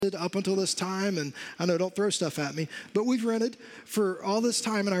up until this time, and I know don't throw stuff at me, but we've rented for all this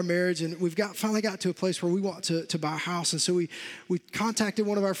time in our marriage, and we've finally got to a place where we want to buy a house. And so we contacted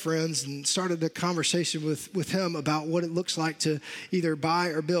one of our friends and started a conversation with him about what it looks like to either buy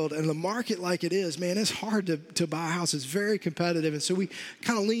or build. And the market like it is, man, it's hard to buy a house. It's very competitive. And so we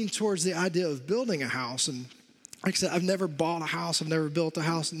kind of leaned towards the idea of building a house. And like I said, I've never bought a house. I've never built a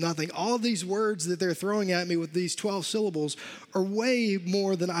house, nothing. All of these words that they're throwing at me with these 12 syllables are way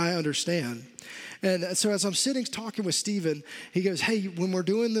more than I understand. And so as I'm sitting talking with Stephen, he goes, hey, when we're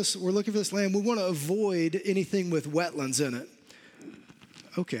doing this, we're looking for this land, we want to avoid anything with wetlands in it.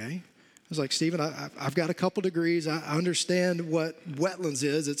 Okay. I was like, Stephen, I've got a couple degrees. I understand what wetlands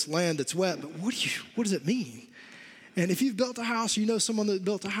is. It's land that's wet. But what does it mean? And if you've built a house, you know someone that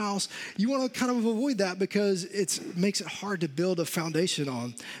built a house, you want to kind of avoid that because it makes it hard to build a foundation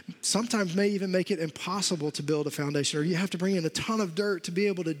on. Sometimes may even make it impossible to build a foundation, or you have to bring in a ton of dirt to be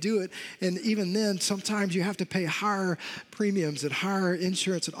able to do it. And even then, sometimes you have to pay higher premiums and higher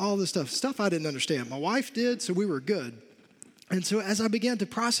insurance and all this stuff I didn't understand. My wife did, so we were good. And so as I began to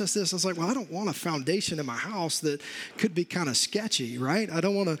process this, I was like, well, I don't want a foundation in my house that could be kind of sketchy, right? I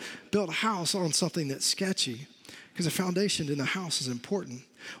don't want to build a house on something that's sketchy, because a foundation in the house is important.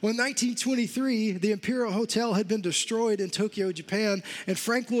 Well, in 1923, the Imperial Hotel had been destroyed in Tokyo, Japan, and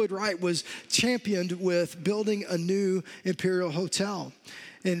Frank Lloyd Wright was championed with building a new Imperial Hotel.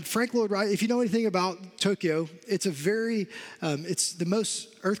 And Frank Lloyd Wright, if you know anything about Tokyo, it's it's the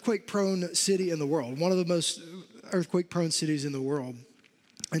most earthquake-prone city in the world, one of the most earthquake-prone cities in the world.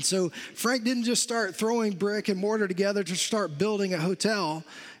 And so Frank didn't just start throwing brick and mortar together to start building a hotel,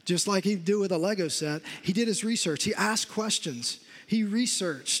 just like he'd do with a Lego set. He did his research. He asked questions. He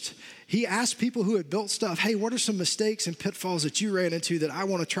researched. He asked people who had built stuff, hey, what are some mistakes and pitfalls that you ran into that I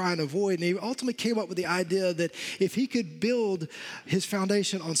want to try and avoid? And he ultimately came up with the idea that if he could build his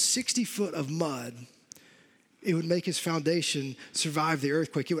foundation on 60 foot of mud, it would make his foundation survive the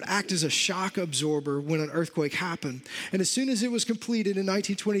earthquake. It would act as a shock absorber when an earthquake happened. And as soon as it was completed in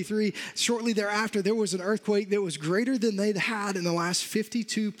 1923, shortly thereafter, there was an earthquake that was greater than they'd had in the last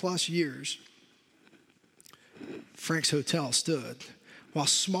 52 plus years. Frank's hotel stood, while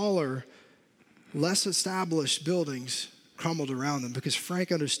smaller, less established buildings crumbled around them, because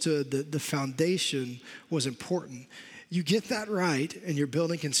Frank understood that the foundation was important. You get that right, and your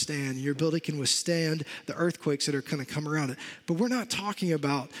building can stand. Your building can withstand the earthquakes that are going to come around it. But we're not talking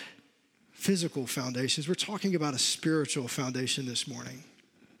about physical foundations. We're talking about a spiritual foundation this morning.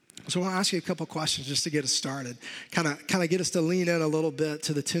 So I want to ask you a couple questions just to get us started, kind of get us to lean in a little bit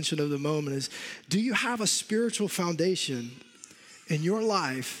to the tension of the moment. Is, do you have a spiritual foundation in your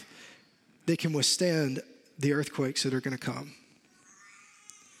life that can withstand the earthquakes that are going to come?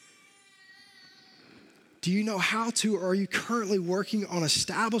 Do you know how to, or are you currently working on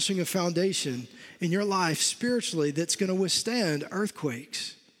establishing a foundation in your life spiritually that's going to withstand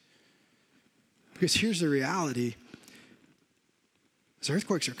earthquakes? Because here's the reality. These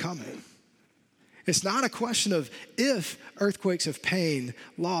earthquakes are coming. It's not a question of if earthquakes of pain,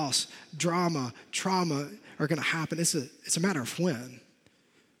 loss, drama, trauma are going to happen. It's a matter of when.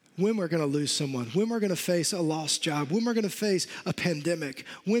 When we're going to lose someone, when we're going to face a lost job, when we're going to face a pandemic,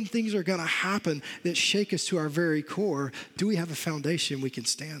 when things are going to happen that shake us to our very core, do we have a foundation we can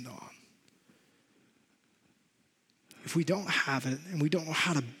stand on? If we don't have it and we don't know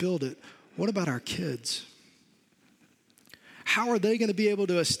how to build it, what about our kids? How are they going to be able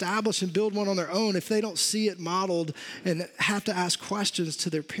to establish and build one on their own if they don't see it modeled and have to ask questions to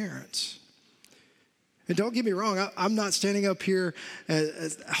their parents? And don't get me wrong, I'm not standing up here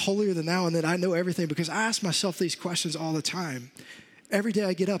as holier than thou and that I know everything, because I ask myself these questions all the time. Every day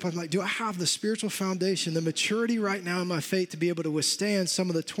I get up, I'm like, do I have the spiritual foundation, the maturity right now in my faith to be able to withstand some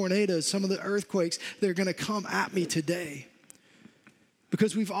of the tornadoes, some of the earthquakes that are going to come at me today?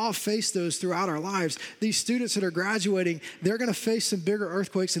 Because we've all faced those throughout our lives. These students that are graduating, they're going to face some bigger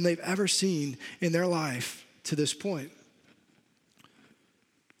earthquakes than they've ever seen in their life to this point.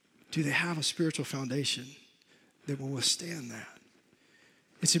 Do they have a spiritual foundation that will withstand that?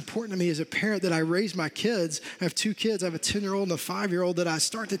 It's important to me as a parent that I raise my kids. I have two kids. I have a 10-year-old and a 5-year-old, that I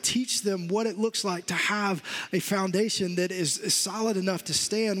start to teach them what it looks like to have a foundation that is solid enough to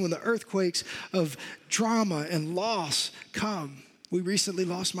stand when the earthquakes of drama and loss come. We recently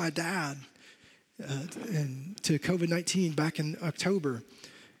lost my dad to COVID-19 back in October.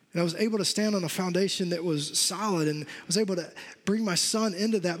 And I was able to stand on a foundation that was solid, and was able to bring my son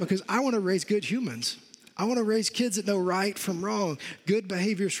into that because I want to raise good humans. I want to raise kids that know right from wrong, good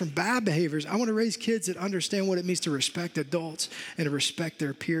behaviors from bad behaviors. I want to raise kids that understand what it means to respect adults and to respect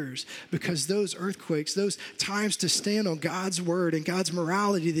their peers, because those earthquakes, those times to stand on God's word and God's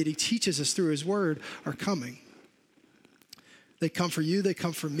morality that he teaches us through his word are coming. They come for you. They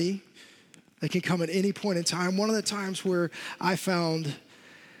come for me. They can come at any point in time. One of the times where I found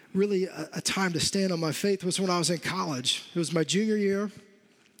really a time to stand on my faith was when I was in college. It was my junior year.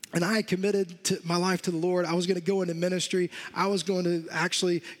 And I had committed my life to the Lord. I was going to go into ministry. I was going to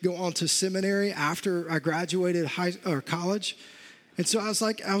actually go on to seminary after I graduated college. And so I was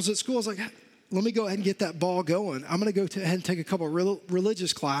at school. I was like, let me go ahead and get that ball going. I'm going to go ahead and take a couple of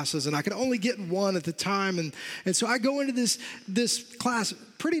religious classes. And I could only get one at the time. And so I go into this class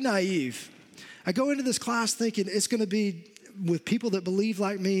pretty naive. I go into this class thinking it's going to be with people that believe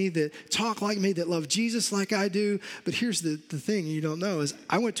like me, that talk like me, that love Jesus like I do. But here's the thing you don't know is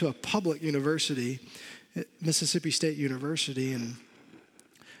I went to a public university, Mississippi State University, and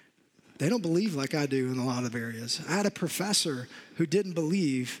they don't believe like I do in a lot of areas. I had a professor who didn't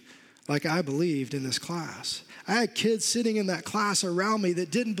believe like I believed in this class. I had kids sitting in that class around me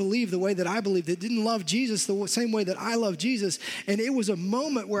that didn't believe the way that I believed, that didn't love Jesus the same way that I love Jesus. And it was a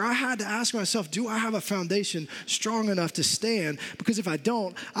moment where I had to ask myself, do I have a foundation strong enough to stand? Because if I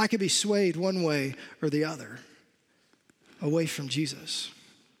don't, I could be swayed one way or the other away from Jesus.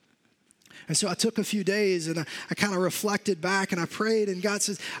 And so I took a few days and I kind of reflected back and I prayed, and God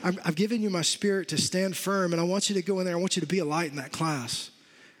says, I've given you my spirit to stand firm, and I want you to go in there. I want you to be a light in that class.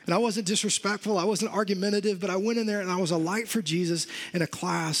 And I wasn't disrespectful. I wasn't argumentative, but I went in there and I was a light for Jesus in a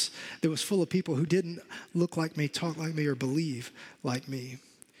class that was full of people who didn't look like me, talk like me, or believe like me.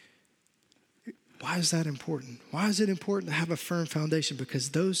 Why is that important? Why is it important to have a firm foundation?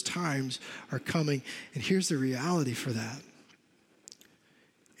 Because those times are coming. And here's the reality for that.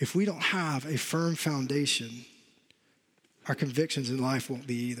 If we don't have a firm foundation, our convictions in life won't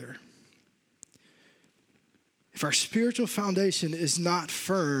be either. If our spiritual foundation is not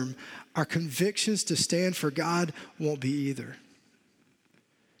firm, our convictions to stand for God won't be either.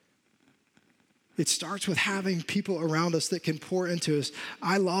 It starts with having people around us that can pour into us.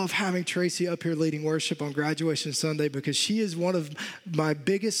 I love having Tracy up here leading worship on Graduation Sunday because she is one of my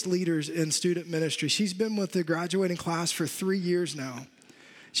biggest leaders in student ministry. She's been with the graduating class for 3 years now.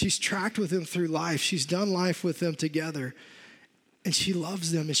 She's tracked with them through life. She's done life with them together. And she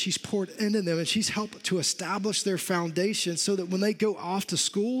loves them, and she's poured into them, and she's helped to establish their foundation so that when they go off to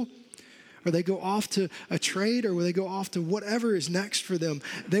school, or they go off to a trade, or when they go off to whatever is next for them,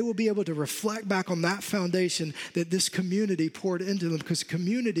 they will be able to reflect back on that foundation that this community poured into them, because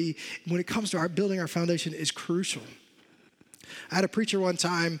community, when it comes to our building our foundation, is crucial. I had a preacher one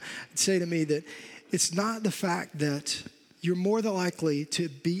time say to me that it's not the fact that you're more than likely to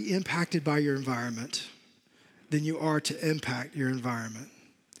be impacted by your environment than you are to impact your environment.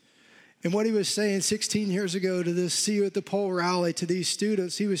 And what he was saying 16 years ago to this See You at the Pole rally to these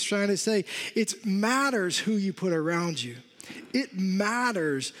students, he was trying to say, it matters who you put around you. It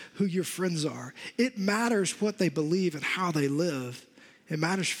matters who your friends are. It matters what they believe and how they live. It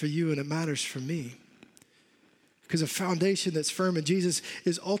matters for you and it matters for me. Because a foundation that's firm in Jesus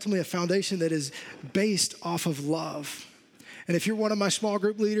is ultimately a foundation that is based off of love. And if you're one of my small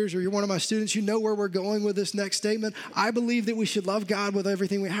group leaders or you're one of my students, you know where we're going with this next statement. I believe that we should love God with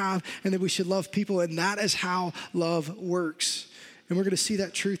everything we have and that we should love people, and that is how love works. And we're going to see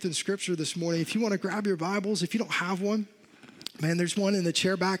that truth in Scripture this morning. If you want to grab your Bibles, if you don't have one, man, there's one in the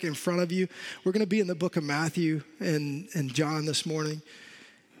chair back in front of you. We're going to be in the book of Matthew and John this morning.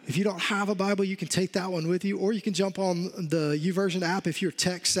 If you don't have a Bible, you can take that one with you, or you can jump on the YouVersion app if you're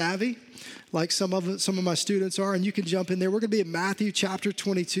tech savvy, like some of my students are, and you can jump in there. We're going to be in Matthew chapter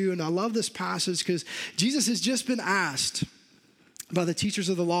 22, and I love this passage because Jesus has just been asked by the teachers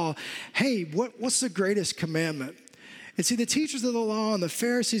of the law, hey, what's the greatest commandment? And see, the teachers of the law and the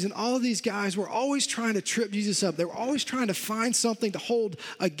Pharisees and all of these guys were always trying to trip Jesus up. They were always trying to find something to hold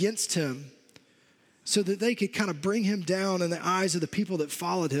against him, so that they could kind of bring him down in the eyes of the people that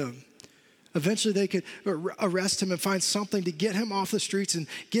followed him. Eventually, they could arrest him and find something to get him off the streets and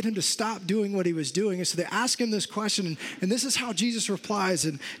get him to stop doing what he was doing. And so they ask him this question, and this is how Jesus replies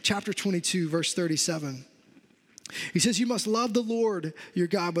in chapter 22, verse 37. He says, you must love the Lord your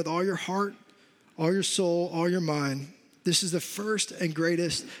God with all your heart, all your soul, all your mind. This is the first and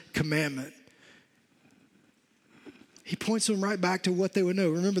greatest commandment. He points them right back to what they would know.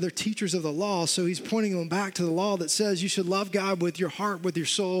 Remember, they're teachers of the law, so he's pointing them back to the law that says you should love God with your heart, with your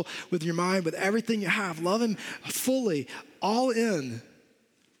soul, with your mind, with everything you have. Love him fully, all in.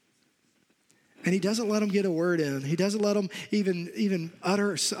 And he doesn't let them get a word in. He doesn't let them even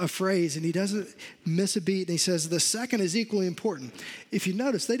utter a phrase, and he doesn't miss a beat. And he says, the second is equally important. If you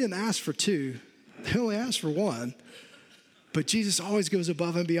notice, they didn't ask for two. They only asked for one. But Jesus always goes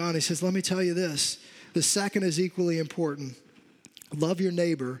above and beyond. He says, let me tell you this. The second is equally important. Love your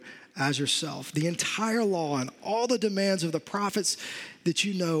neighbor as yourself. The entire law and all the demands of the prophets that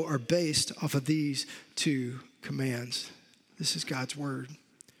you know are based off of these two commands. This is God's word.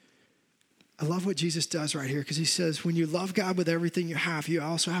 I love what Jesus does right here because he says, when you love God with everything you have, you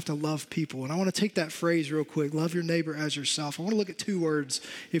also have to love people. And I want to take that phrase real quick, love your neighbor as yourself. I want to look at two words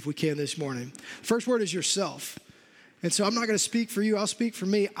if we can this morning. First word is yourself. And so I'm not going to speak for you, I'll speak for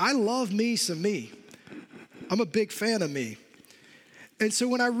me. I love me some me. I'm a big fan of me. And so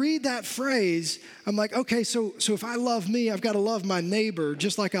when I read that phrase, I'm like, okay, so if I love me, I've got to love my neighbor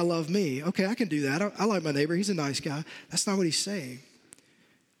just like I love me. Okay, I can do that. I like my neighbor. He's a nice guy. That's not what he's saying.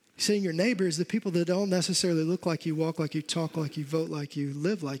 He's saying your neighbor is the people that don't necessarily look like you, walk like you, talk like you, vote like you,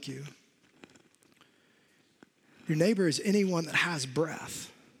 live like you. Your neighbor is anyone that has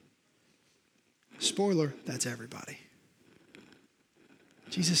breath. Spoiler, that's everybody.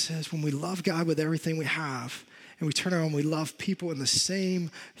 Jesus says when we love God with everything we have, and we turn around and we love people in the same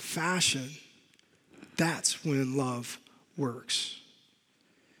fashion, that's when love works.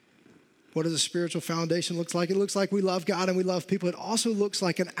 What does a spiritual foundation look like? It looks like we love God and we love people. It also looks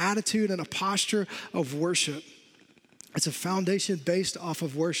like an attitude and a posture of worship. It's a foundation based off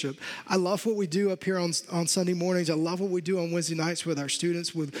of worship. I love what we do up here on Sunday mornings. I love what we do on Wednesday nights with our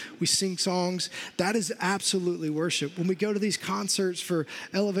students. We sing songs. That is absolutely worship. When we go to these concerts for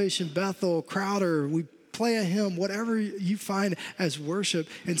Elevation Bethel, Crowder, we play a hymn, whatever you find as worship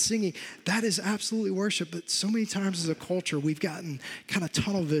and singing, that is absolutely worship. But so many times as a culture, we've gotten kind of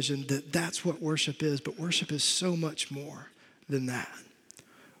tunnel vision that that's what worship is. But worship is so much more than that.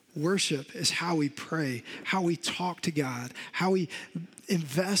 Worship is how we pray, how we talk to God, how we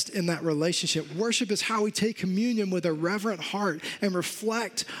invest in that relationship. Worship is how we take communion with a reverent heart and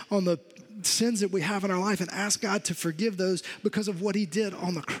reflect on the sins that we have in our life and ask God to forgive those because of what he did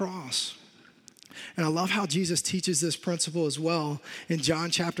on the cross. And I love how Jesus teaches this principle as well in John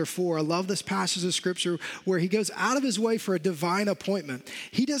chapter 4. I love this passage of scripture where he goes out of his way for a divine appointment.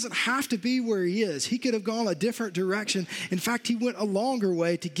 He doesn't have to be where he is. He could have gone a different direction. In fact, he went a longer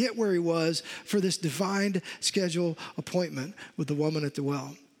way to get where he was for this divine schedule appointment with the woman at the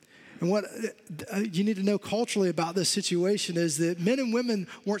well. And what you need to know culturally about this situation is that men and women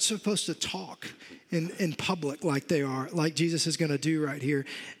weren't supposed to talk in public like Jesus is going to do right here.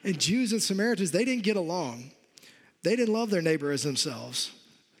 And Jews and Samaritans, they didn't get along. They didn't love their neighbor as themselves.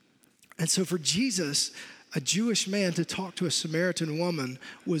 And so for Jesus, a Jewish man to talk to a Samaritan woman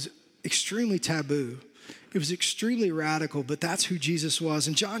was extremely taboo. It was extremely radical, but that's who Jesus was.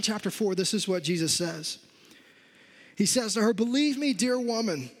 In John chapter 4, this is what Jesus says. He says to her, "Believe me, dear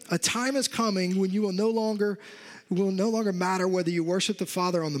woman, a time is coming when it will no longer matter whether you worship the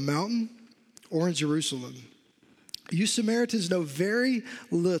Father on the mountain or in Jerusalem. You Samaritans know very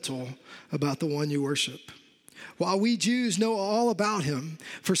little about the one you worship, while we Jews know all about him,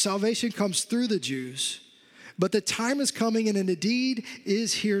 for salvation comes through the Jews. But the time is coming, and indeed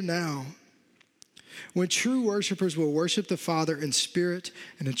is here now, when true worshipers will worship the Father in spirit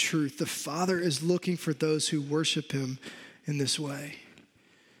and in truth. The Father is looking for those who worship him in this way."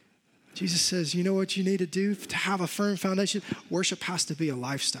 Jesus says, you know what you need to do to have a firm foundation? Worship has to be a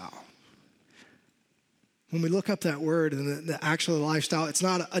lifestyle. When we look up that word and the actual lifestyle, it's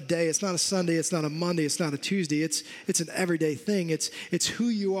not a day, it's not a Sunday, it's not a Monday, it's not a Tuesday. It's an everyday thing. It's who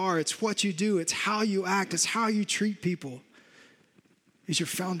you are, it's what you do, it's how you act, it's how you treat people. Is your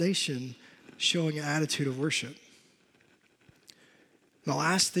foundation showing an attitude of worship? The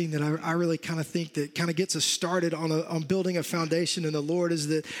last thing that I really kind of think that kind of gets us started on building a foundation in the Lord is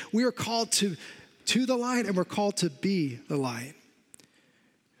that we are called to the light and we're called to be the light.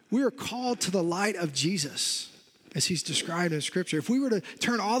 We are called to the light of Jesus as he's described in Scripture. If we were to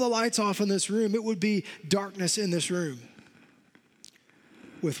turn all the lights off in this room, it would be darkness in this room.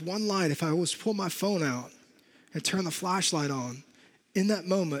 With one light, if I was to pull my phone out and turn the flashlight on, in that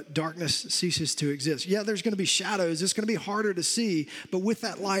moment, darkness ceases to exist. Yeah, there's going to be shadows. It's going to be harder to see. But with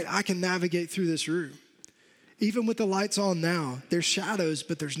that light, I can navigate through this room. Even with the lights on now, there's shadows,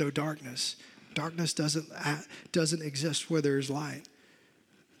 but there's no darkness. Darkness doesn't exist where there's light.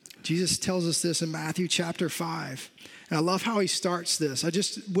 Jesus tells us this in Matthew chapter 5. And I love how he starts this. I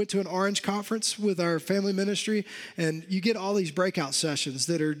just went to an Orange conference with our family ministry, and you get all these breakout sessions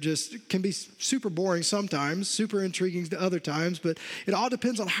that are can be super boring sometimes, super intriguing to other times, but it all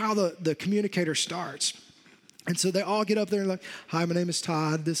depends on how the communicator starts. And so they all get up there and like, hi, my name is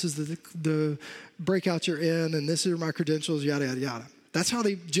Todd. This is the breakout you're in, and this are my credentials, yada, yada, yada. That's how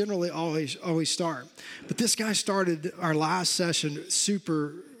they generally always start. But this guy started our last session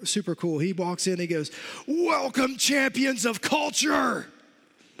super, super cool. He walks in, he goes, welcome, champions of culture.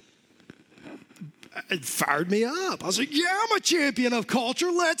 It fired me up. I was like, yeah, I'm a champion of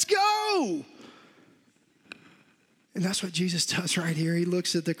culture. Let's go. And that's what Jesus does right here. He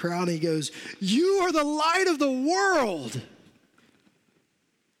looks at the crowd and he goes, you are the light of the world.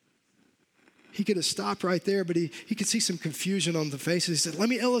 He could have stopped right there, but he could see some confusion on the faces. He said, let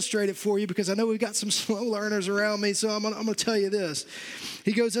me illustrate it for you because I know we've got some slow learners around me, so I'm going to tell you this.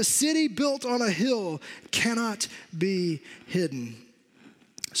 He goes, a city built on a hill cannot be hidden.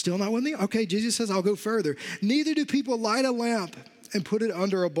 Still not with me? Okay, Jesus says, I'll go further. Neither do people light a lamp and put it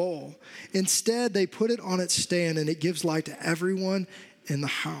under a bowl. Instead, they put it on its stand, and it gives light to everyone in the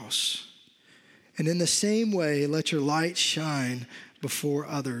house. And in the same way, let your light shine before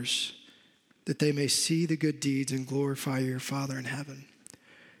others, that they may see the good deeds and glorify your Father in heaven.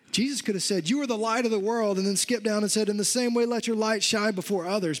 Jesus could have said, you are the light of the world, and then skipped down and said, in the same way, let your light shine before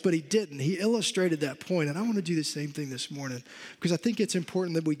others. But he didn't. He illustrated that point. And I want to do the same thing this morning because I think it's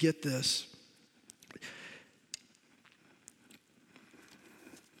important that we get this.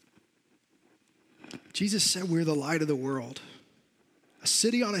 Jesus said we're the light of the world. A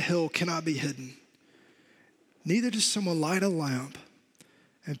city on a hill cannot be hidden. Neither does someone light a lamp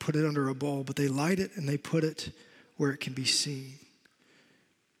and put it under a bowl, but they light it and they put it where it can be seen.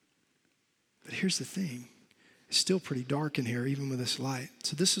 But here's the thing. It's still pretty dark in here, even with this light.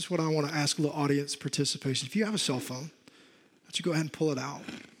 So this is what I want to ask a little audience participation. If you have a cell phone, why don't you go ahead and pull it out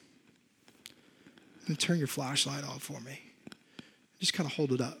and turn your flashlight on for me. Just kind of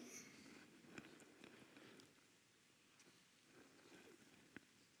hold it up.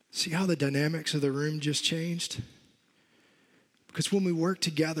 See how the dynamics of the room just changed? Because when we work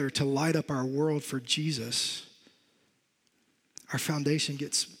together to light up our world for Jesus, our foundation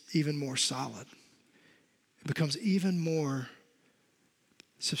gets even more solid. It becomes even more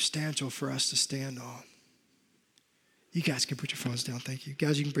substantial for us to stand on. You guys can put your phones down, thank you.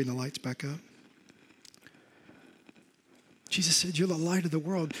 Guys, you can bring the lights back up. Jesus said, you're the light of the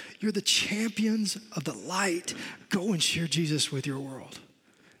world. You're the champions of the light. Go and share Jesus with your world.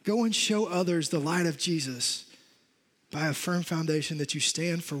 Go and show others the light of Jesus by a firm foundation that you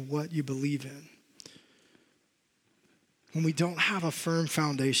stand for what you believe in. When we don't have a firm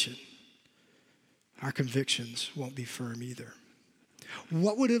foundation, our convictions won't be firm either.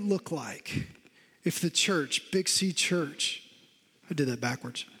 What would it look like if the church, Big C Church, I did that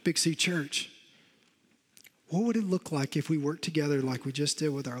backwards, Big C Church, what would it look like if we worked together like we just did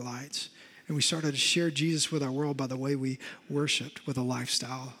with our lights and we started to share Jesus with our world by the way we worshiped with a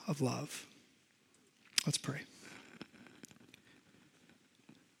lifestyle of love? Let's pray.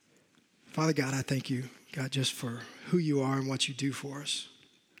 Father God, I thank you, God, just for who you are and what you do for us.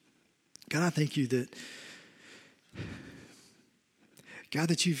 God, I thank you that, God,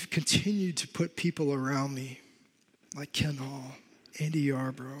 that you've continued to put people around me like Ken Hall, Andy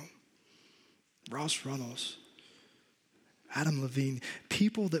Yarbrough, Ross Runnels, Adam Levine,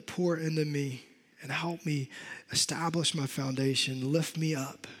 people that pour into me and help me establish my foundation, lift me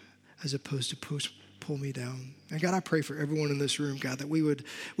up as opposed to pull me down. And God, I pray for everyone in this room, God, that we would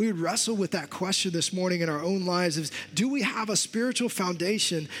wrestle with that question this morning in our own lives of, do we have a spiritual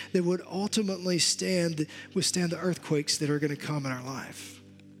foundation that would ultimately withstand the earthquakes that are going to come in our life?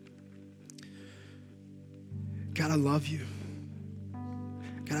 God, I love you.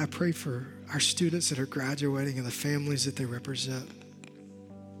 God, I pray for our students that are graduating and the families that they represent.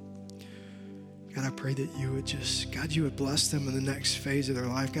 God, I pray that you would you would bless them in the next phase of their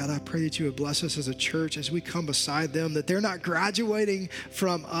life. God, I pray that you would bless us as a church as we come beside them, that they're not graduating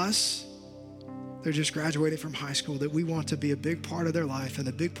from us. They're just graduating from high school, that we want to be a big part of their life and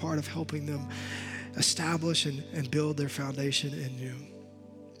a big part of helping them establish and build their foundation in you.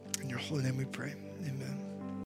 In your holy name we pray.